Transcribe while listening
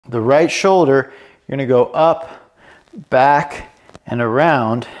the right shoulder, you're gonna go up, back, and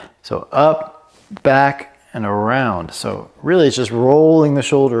around. So up, back, and around. So really it's just rolling the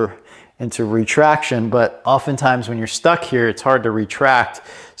shoulder into retraction, but oftentimes when you're stuck here, it's hard to retract.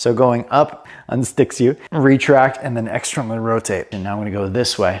 So going up unsticks you, retract, and then externally rotate. And now I'm gonna go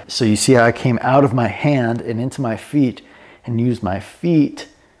this way. So you see how I came out of my hand and into my feet and use my feet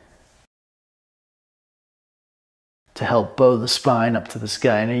to help bow the spine up to the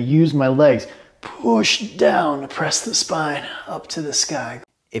sky. And I use my legs, push down to press the spine up to the sky.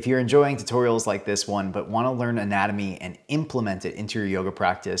 If you're enjoying tutorials like this one, but want to learn anatomy and implement it into your yoga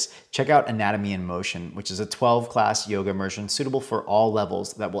practice, check out Anatomy in Motion, which is a 12-class yoga immersion suitable for all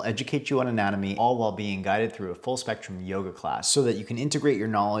levels that will educate you on anatomy, all while being guided through a full spectrum yoga class so that you can integrate your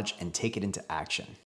knowledge and take it into action.